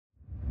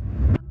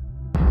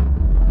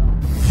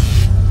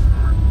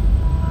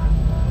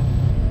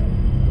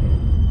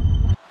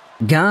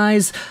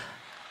Guys,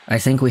 I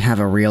think we have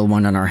a real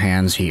one on our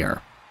hands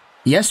here.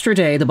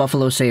 Yesterday, the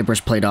Buffalo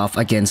Sabres played off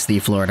against the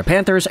Florida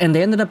Panthers, and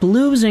they ended up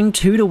losing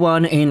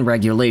 2-1 in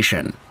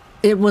regulation.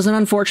 It was an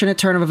unfortunate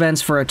turn of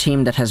events for a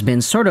team that has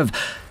been sort of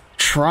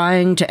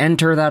trying to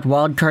enter that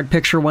wildcard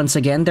picture once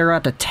again. They're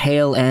at the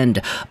tail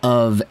end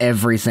of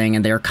everything,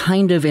 and they're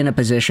kind of in a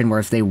position where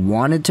if they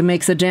wanted to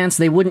make the dance,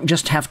 they wouldn't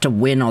just have to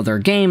win all their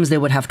games, they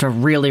would have to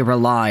really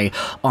rely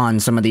on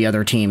some of the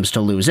other teams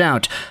to lose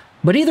out.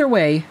 But either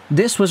way,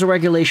 this was a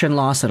regulation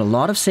loss that a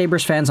lot of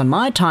Sabres fans on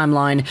my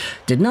timeline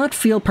did not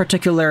feel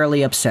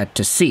particularly upset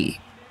to see.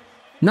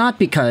 Not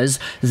because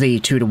the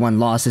 2-1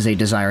 loss is a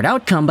desired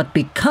outcome, but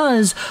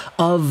because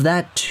of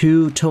that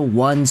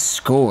 2-1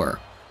 score.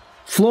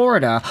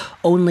 Florida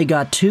only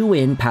got 2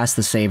 in past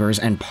the Sabres,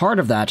 and part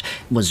of that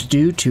was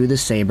due to the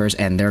Sabres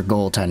and their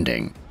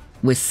goaltending.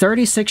 With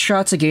 36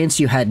 shots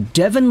against, you had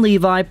Devon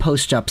Levi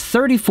post up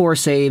 34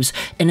 saves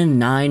and a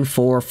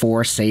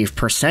 .944 save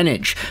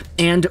percentage.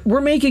 And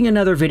we're making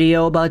another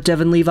video about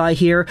Devon Levi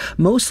here,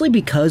 mostly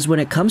because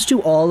when it comes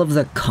to all of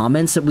the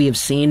comments that we have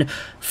seen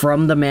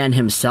from the man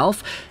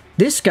himself,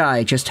 this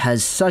guy just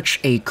has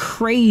such a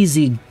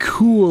crazy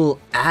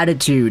cool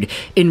attitude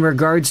in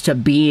regards to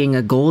being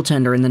a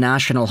goaltender in the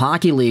National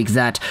Hockey League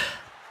that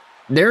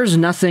there's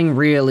nothing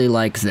really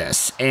like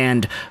this,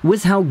 and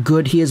with how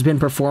good he has been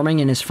performing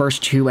in his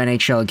first 2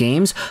 NHL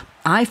games,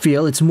 I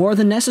feel it's more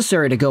than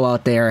necessary to go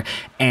out there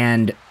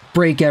and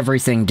break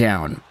everything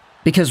down.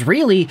 Because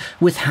really,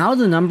 with how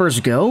the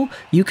numbers go,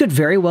 you could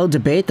very well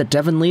debate that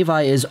Devon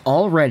Levi is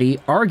already,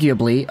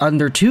 arguably,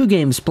 under 2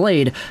 games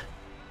played,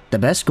 the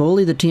best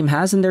goalie the team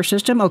has in their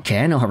system? Okay,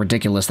 I know how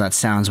ridiculous that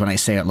sounds when I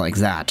say it like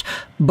that.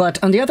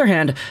 But on the other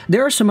hand,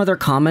 there are some other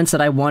comments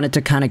that I wanted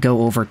to kind of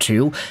go over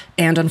too,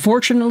 and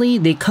unfortunately,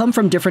 they come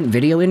from different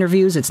video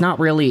interviews. It's not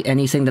really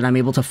anything that I'm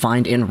able to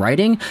find in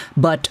writing,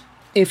 but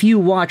if you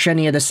watch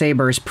any of the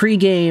Sabres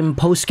pre-game,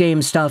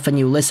 post-game stuff, and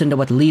you listen to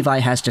what Levi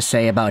has to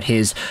say about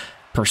his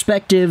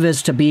perspective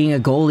as to being a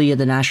goalie at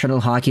the National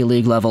Hockey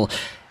League level,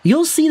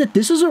 you'll see that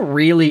this is a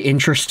really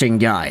interesting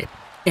guy.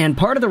 And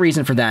part of the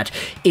reason for that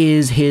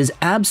is his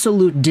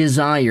absolute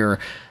desire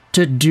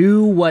to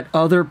do what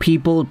other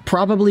people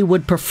probably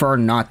would prefer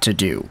not to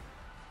do.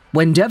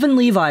 When Devon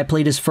Levi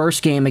played his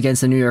first game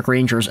against the New York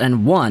Rangers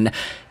and won,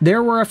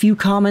 there were a few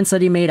comments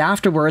that he made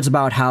afterwards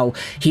about how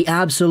he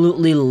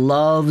absolutely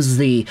loves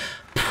the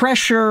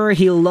pressure,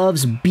 he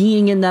loves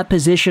being in that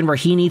position where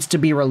he needs to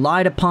be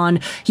relied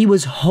upon. He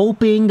was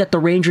hoping that the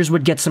Rangers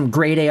would get some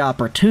grade A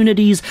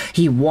opportunities.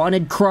 He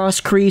wanted cross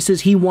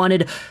creases, he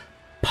wanted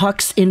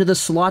pucks into the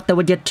slot that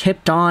would get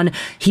tipped on.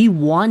 He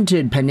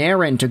wanted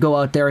Panarin to go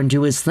out there and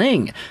do his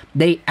thing.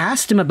 They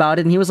asked him about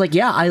it and he was like,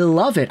 yeah, I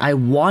love it. I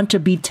want to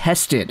be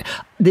tested.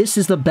 This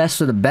is the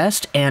best of the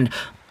best and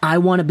I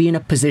want to be in a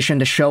position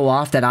to show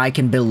off that I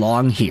can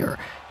belong here.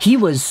 He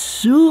was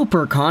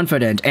super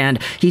confident and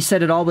he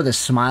said it all with a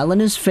smile on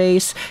his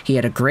face. He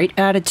had a great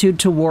attitude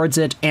towards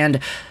it,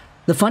 and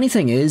the funny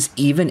thing is,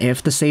 even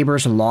if the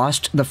Sabres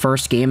lost the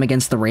first game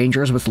against the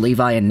Rangers with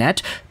Levi in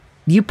net,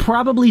 you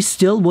probably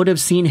still would have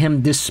seen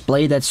him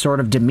display that sort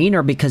of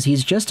demeanor because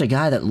he's just a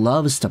guy that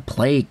loves to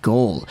play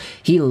goal.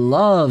 He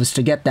loves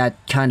to get that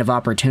kind of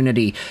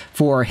opportunity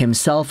for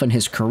himself and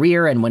his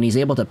career, and when he's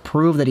able to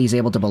prove that he's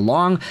able to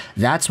belong,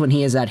 that's when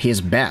he is at his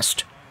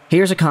best.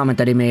 Here's a comment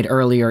that he made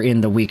earlier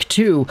in the week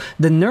too.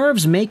 The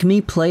nerves make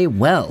me play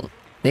well.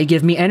 They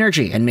give me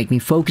energy and make me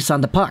focus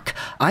on the puck.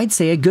 I'd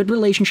say a good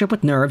relationship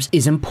with nerves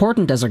is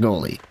important as a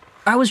goalie.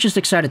 I was just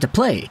excited to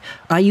play.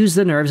 I use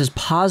the nerves as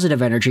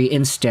positive energy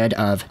instead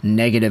of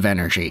negative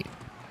energy.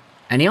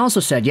 And he also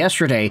said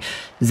yesterday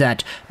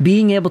that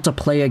being able to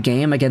play a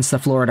game against the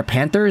Florida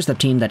Panthers, the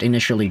team that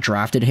initially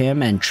drafted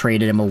him and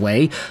traded him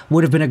away,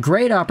 would have been a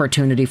great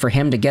opportunity for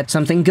him to get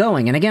something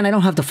going. And again, I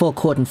don't have the full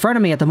quote in front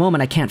of me at the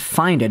moment. I can't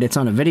find it. It's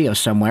on a video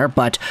somewhere,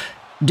 but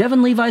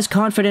Devon Levi's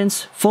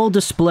confidence, full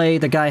display.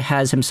 The guy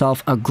has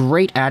himself a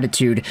great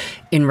attitude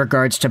in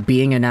regards to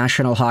being a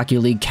National Hockey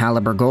League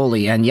caliber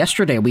goalie, and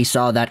yesterday we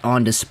saw that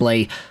on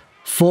display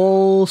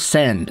full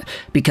send,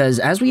 because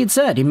as we had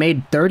said, he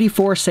made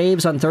 34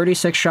 saves on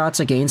 36 shots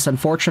against.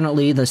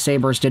 Unfortunately, the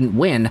Sabres didn't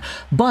win,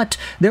 but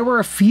there were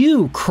a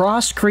few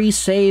cross-crease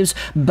saves,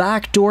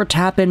 backdoor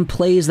tap-in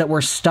plays that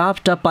were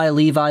stopped up by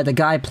Levi. The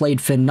guy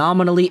played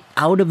phenomenally,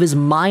 out of his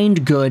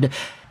mind good.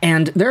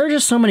 And there are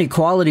just so many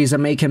qualities that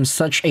make him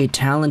such a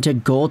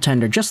talented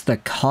goaltender. Just the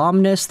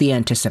calmness, the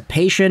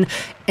anticipation,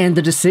 and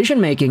the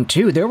decision-making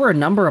too. There were a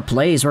number of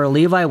plays where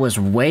Levi was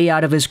way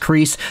out of his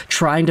crease,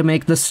 trying to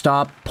make the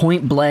stop,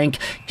 point blank.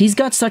 He's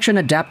got such an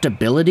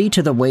adaptability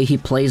to the way he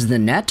plays the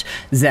net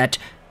that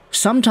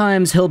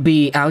Sometimes he'll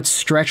be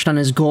outstretched on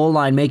his goal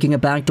line making a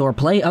backdoor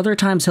play, other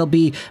times he'll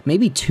be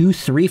maybe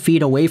 2-3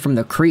 feet away from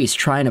the crease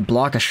trying to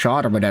block a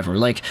shot or whatever.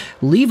 Like,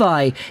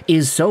 Levi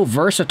is so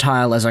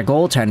versatile as a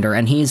goaltender,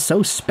 and he's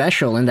so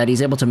special in that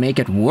he's able to make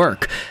it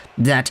work,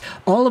 that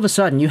all of a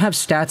sudden you have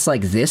stats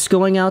like this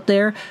going out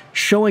there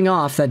showing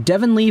off that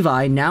Devon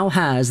Levi now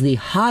has the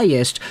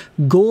highest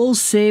goals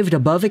saved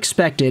above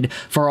expected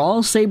for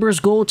all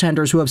Sabres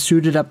goaltenders who have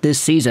suited up this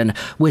season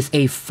with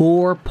a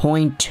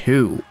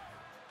 4.2.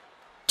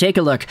 Take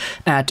a look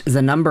at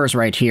the numbers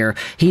right here.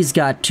 He's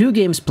got 2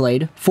 games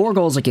played, 4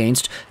 goals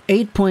against,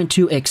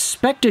 8.2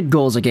 expected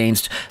goals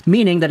against,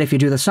 meaning that if you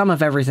do the sum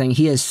of everything,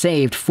 he has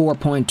saved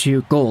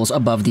 4.2 goals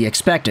above the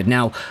expected.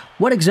 Now,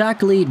 what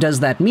exactly does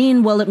that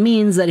mean? Well, it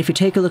means that if you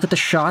take a look at the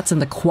shots and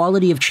the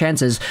quality of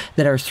chances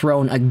that are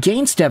thrown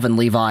against Devon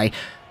Levi,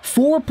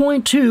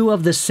 4.2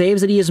 of the saves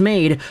that he has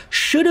made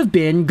should have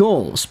been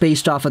goals,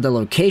 based off of the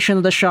location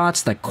of the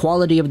shots, the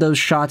quality of those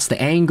shots,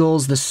 the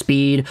angles, the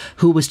speed,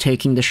 who was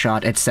taking the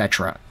shot,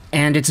 etc.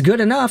 And it's good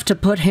enough to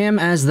put him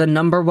as the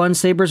 #1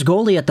 Sabres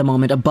goalie at the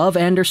moment, above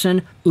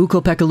Anderson,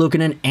 Ukko-Pekka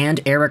Luukkonen, and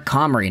Eric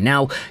Comrie.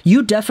 Now,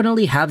 you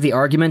definitely have the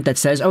argument that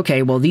says,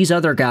 okay, well, these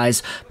other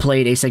guys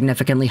played a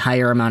significantly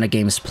higher amount of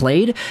games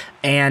played,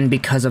 and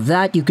because of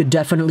that, you could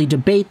definitely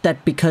debate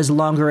that because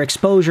longer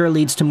exposure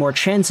leads to more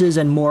chances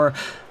and more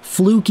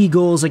fluky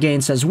goals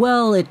against as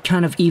well, it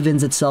kind of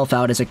evens itself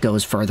out as it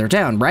goes further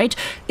down, right?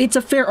 It's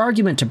a fair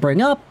argument to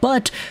bring up,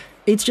 but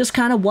it's just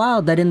kind of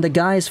wild that in the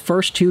guy's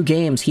first 2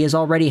 games, he has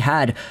already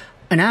had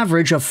an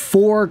average of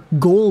 4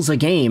 goals a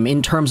game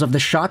in terms of the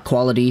shot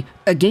quality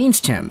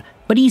against him.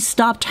 But he's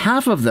stopped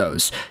half of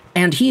those,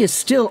 and he is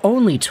still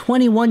only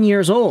 21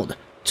 years old.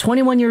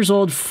 21 years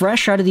old,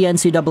 fresh out of the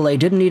NCAA,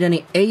 didn't need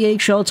any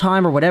AHL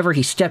time or whatever.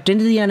 He stepped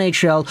into the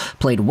NHL,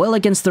 played well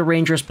against the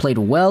Rangers, played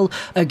well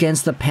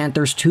against the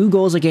Panthers, 2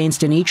 goals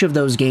against in each of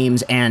those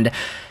games, and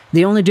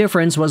the only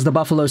difference was the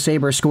Buffalo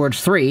Sabres scored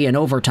 3 in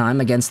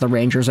overtime against the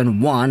Rangers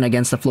and 1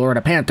 against the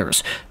Florida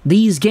Panthers.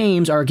 These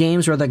games are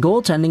games where the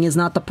goaltending is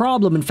not the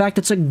problem. In fact,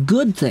 it's a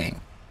good thing.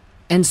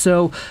 And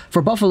so,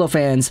 for Buffalo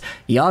fans,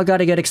 y'all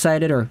gotta get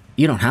excited, or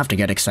you don't have to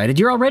get excited.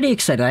 You're already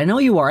excited. I know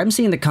you are. I'm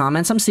seeing the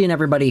comments. I'm seeing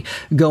everybody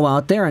go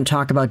out there and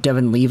talk about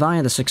Devon Levi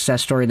and the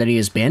success story that he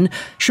has been.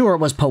 Sure, it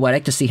was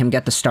poetic to see him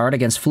get the start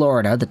against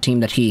Florida, the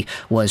team that he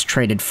was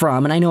traded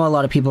from, and I know a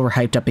lot of people were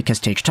hyped up because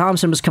Tage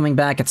Thompson was coming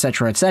back,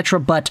 etc.,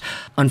 but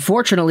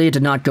unfortunately, it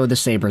did not go the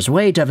Sabres'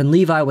 way. Devon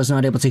Levi was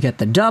not able to get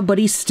the dub, but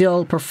he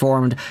still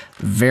performed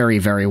very,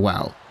 very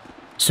well.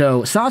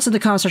 So, thoughts in the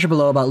comment section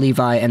below about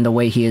Levi and the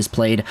way he has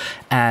played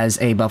as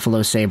a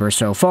Buffalo Sabre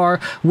so far.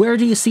 Where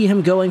do you see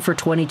him going for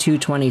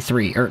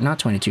 22-23? Or, not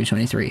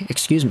 22-23,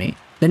 excuse me.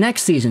 The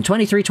next season,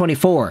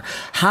 23-24.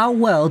 How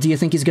well do you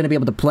think he's going to be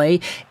able to play?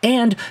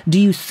 And do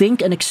you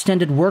think an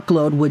extended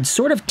workload would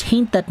sort of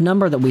taint that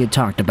number that we had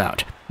talked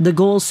about? The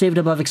goals saved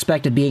above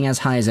expected being as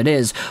high as it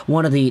is,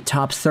 one of the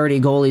top 30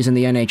 goalies in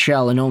the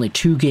NHL and only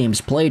 2 games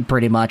played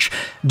pretty much.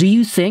 Do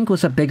you think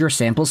with a bigger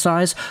sample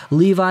size,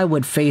 Levi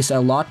would face a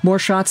lot more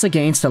shots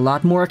against, a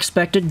lot more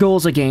expected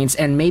goals against,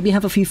 and maybe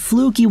have a few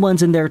fluky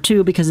ones in there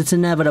too because it's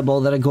inevitable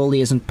that a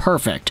goalie isn't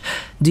perfect?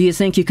 Do you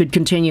think you could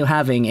continue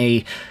having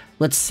a,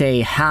 let's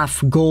say,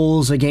 half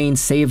goals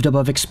against saved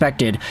above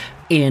expected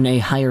in a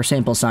higher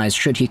sample size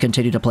should he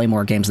continue to play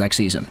more games next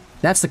season?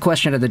 That's the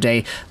question of the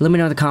day. Let me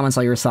know in the comments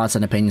all your thoughts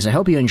and opinions. I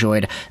hope you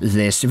enjoyed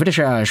this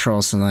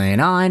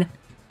video.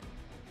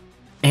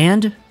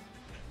 And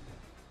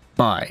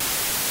bye.